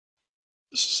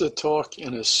This is a talk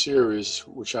in a series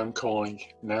which I'm calling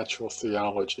Natural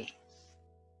Theology.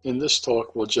 In this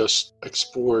talk, we'll just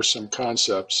explore some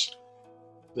concepts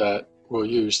that we'll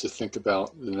use to think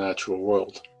about the natural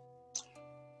world.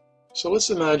 So let's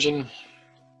imagine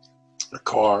a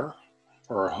car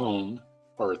or a home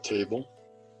or a table,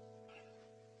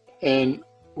 and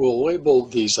we'll label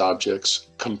these objects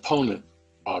component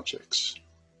objects.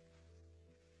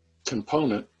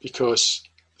 Component because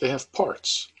they have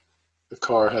parts. The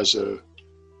car has a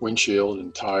windshield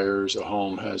and tires, a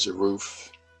home has a roof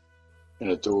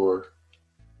and a door,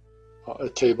 a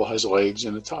table has legs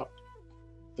and a top.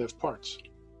 They have parts.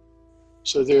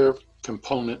 So they're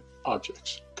component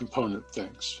objects, component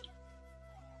things.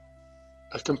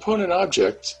 A component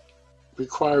object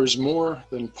requires more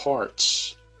than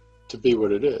parts to be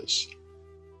what it is.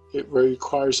 It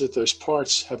requires that those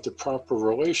parts have the proper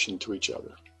relation to each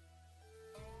other.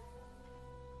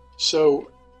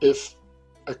 So if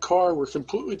a car were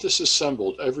completely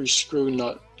disassembled, every screw,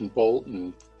 nut, and bolt,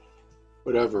 and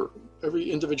whatever,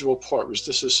 every individual part was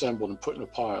disassembled and put in a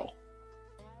pile.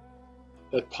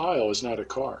 That pile is not a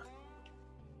car.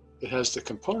 It has the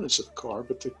components of a car,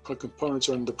 but the components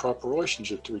are in the proper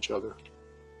relationship to each other.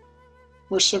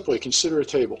 More simply, consider a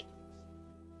table.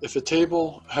 If a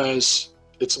table has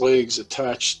its legs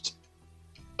attached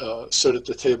so that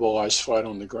the table lies flat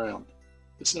on the ground,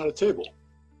 it's not a table.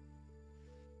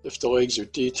 If the legs are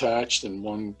detached and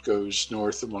one goes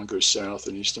north and one goes south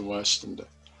and east and west, and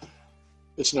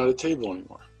it's not a table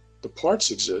anymore. The parts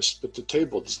exist, but the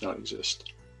table does not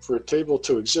exist. For a table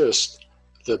to exist,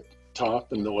 the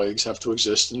top and the legs have to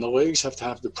exist, and the legs have to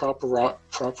have the proper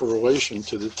relation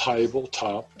to the table,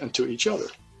 top, and to each other.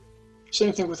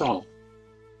 Same thing with a home.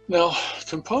 Now,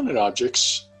 component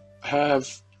objects have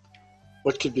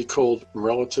what could be called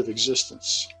relative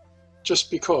existence, just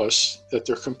because that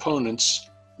their components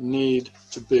need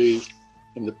to be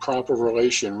in the proper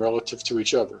relation relative to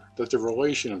each other, that the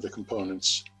relation of the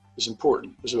components is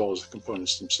important as well as the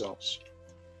components themselves.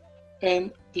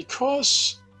 And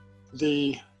because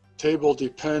the table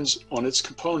depends on its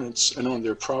components and on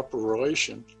their proper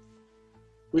relation,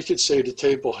 we could say the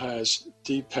table has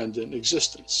dependent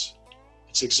existence.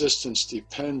 Its existence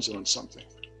depends on something.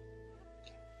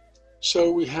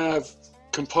 So we have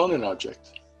component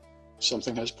object.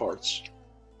 Something has parts.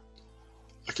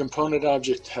 A component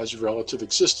object has relative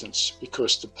existence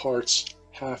because the parts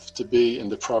have to be in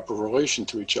the proper relation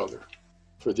to each other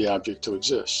for the object to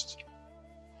exist.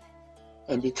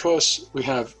 And because we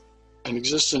have an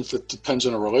existence that depends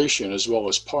on a relation as well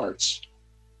as parts,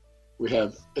 we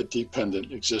have a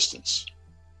dependent existence.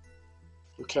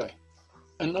 Okay.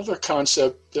 Another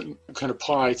concept that can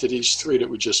apply to these three that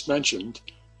we just mentioned,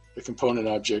 the component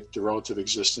object, the relative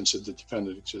existence, and the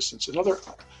dependent existence. Another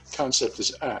concept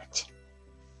is act.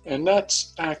 And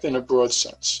that's act in a broad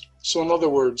sense. So in other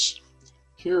words,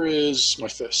 here is my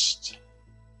fist,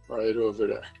 right over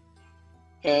there.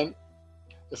 And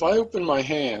if I open my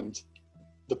hand,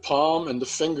 the palm and the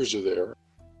fingers are there,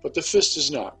 but the fist is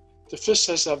not. The fist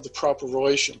has to have the proper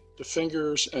relation. The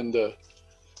fingers and the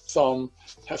thumb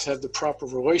have to have the proper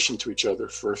relation to each other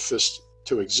for a fist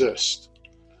to exist.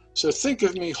 So think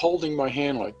of me holding my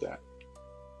hand like that.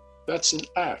 That's an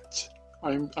act.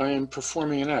 I am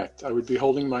performing an act. I would be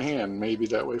holding my hand maybe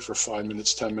that way for 5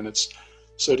 minutes, 10 minutes.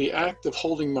 So the act of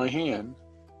holding my hand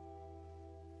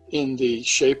in the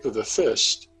shape of a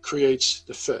fist creates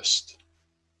the fist.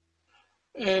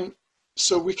 And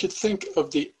so we could think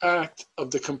of the act of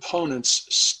the components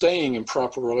staying in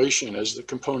proper relation as the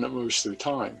component moves through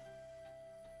time.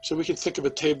 So we can think of a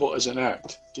table as an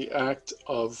act, the act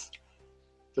of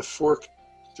the four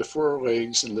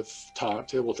legs and the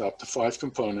tabletop, the 5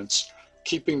 components,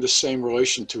 keeping the same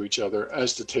relation to each other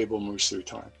as the table moves through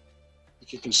time. We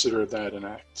can consider that an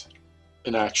act,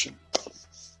 an action.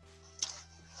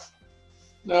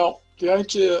 Now, the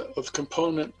idea of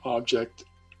component object,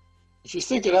 if you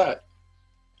think of that,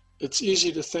 it's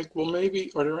easy to think, well,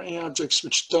 maybe, are there any objects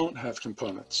which don't have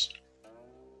components,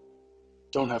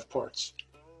 don't have parts?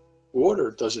 Water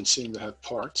doesn't seem to have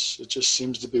parts, it just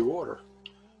seems to be water.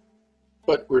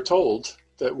 But we're told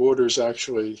that water is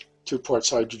actually 2 parts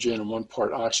hydrogen and 1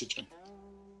 part oxygen.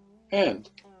 And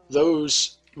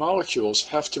those molecules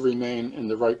have to remain in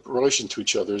the right relation to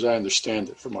each other, as I understand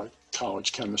it from my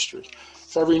college chemistry.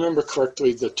 If I remember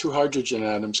correctly, the 2 hydrogen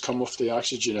atoms come off the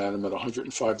oxygen atom at a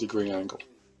 105-degree angle.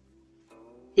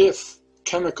 If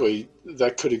chemically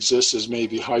that could exist as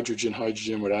maybe hydrogen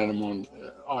with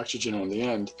oxygen on the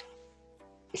end,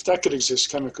 if that could exist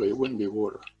chemically, it wouldn't be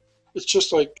water. It's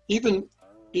just like, even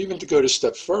to go a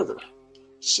step further,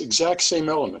 it's exact same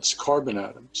elements, carbon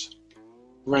atoms.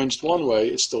 Arranged one way,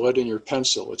 it's the lead in your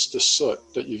pencil. It's the soot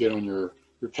that you get on your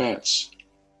pants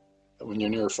when you're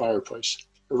near a fireplace.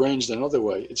 Arranged another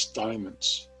way, it's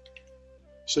diamonds.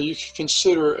 So you can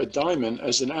consider a diamond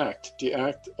as an act, the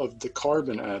act of the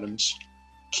carbon atoms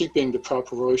keeping the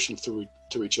proper relation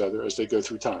to each other as they go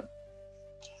through time.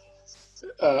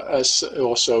 As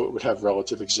also it would have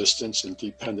relative existence and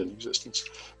dependent existence.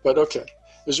 But okay,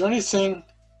 is there anything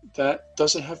that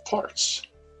doesn't have parts?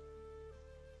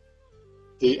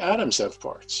 The atoms have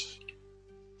parts.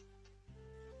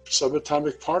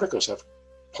 Subatomic particles have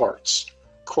parts.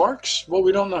 Quarks? Well,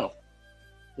 we don't know.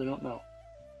 We don't know.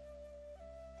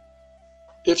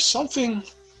 If something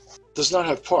does not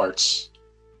have parts,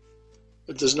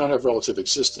 it does not have relative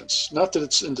existence. Not that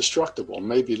it's indestructible.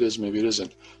 Maybe it is, maybe it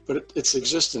isn't. But its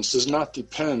existence does not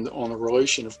depend on a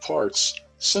relation of parts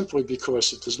simply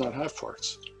because it does not have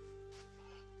parts.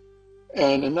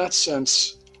 And in that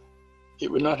sense,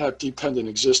 it would not have dependent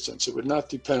existence. It would not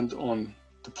depend on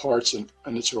the parts and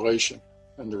its relation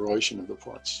and the relation of the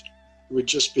parts. It would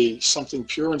just be something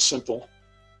pure and simple,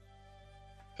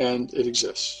 and it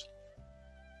exists.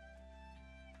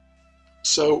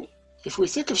 So if we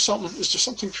think of something, is there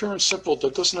something pure and simple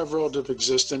that doesn't have relative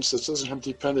existence, that doesn't have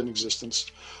dependent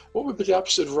existence, what would be the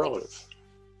opposite of relative?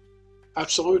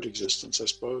 Absolute existence, I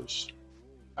suppose.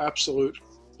 Absolute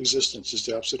existence is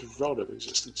the opposite of relative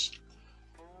existence.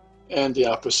 And the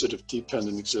opposite of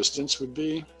dependent existence would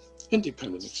be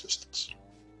independent existence.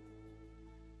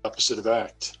 Opposite of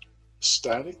act,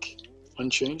 static,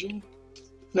 unchanging.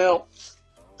 Now,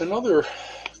 another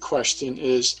question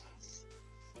is,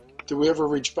 do we ever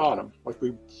reach bottom? Like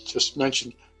we just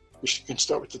mentioned, we can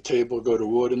start with the table, go to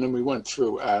wood, and then we went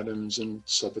through atoms and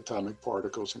subatomic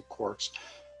particles and quarks.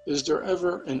 Is there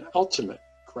ever an ultimate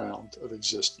ground of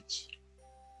existence?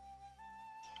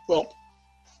 Well,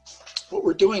 what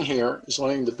we're doing here is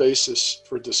laying the basis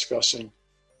for discussing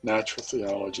natural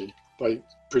theology by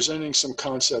presenting some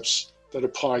concepts that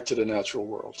apply to the natural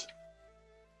world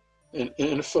in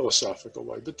a philosophical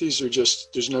way. But these are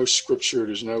just, there's no scripture,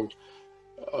 there's no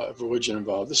religion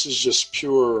involved. This is just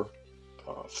pure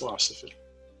philosophy.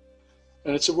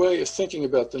 And it's a way of thinking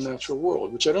about the natural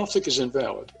world, which I don't think is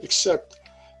invalid, except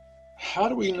how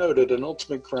do we know that an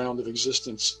ultimate ground of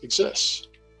existence exists?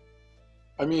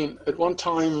 I mean, at one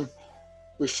time,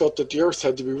 we felt that the earth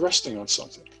had to be resting on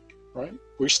something, right?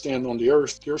 We stand on the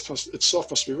earth itself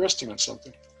must be resting on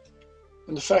something.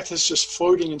 And the fact that it's just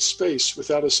floating in space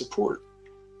without a support,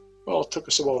 well, it took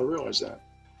us a while to realize that.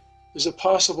 Is it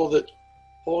possible that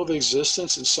all of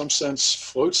existence in some sense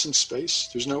floats in space?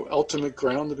 There's no ultimate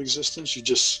ground of existence. You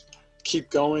just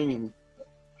keep going, and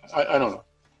I don't know.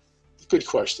 Good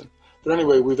question. But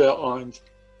anyway, we've outlined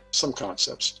some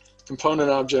concepts. Component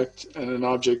object and an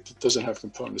object that doesn't have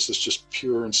components. It's just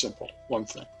pure and simple, one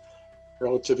thing.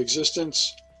 Relative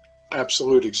existence,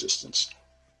 absolute existence,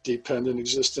 dependent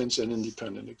existence and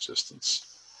independent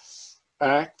existence.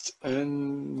 Act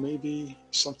and maybe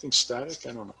something static,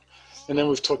 I don't know. And then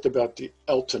we've talked about the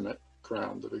ultimate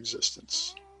ground of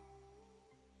existence.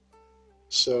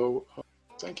 So,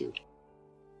 thank you.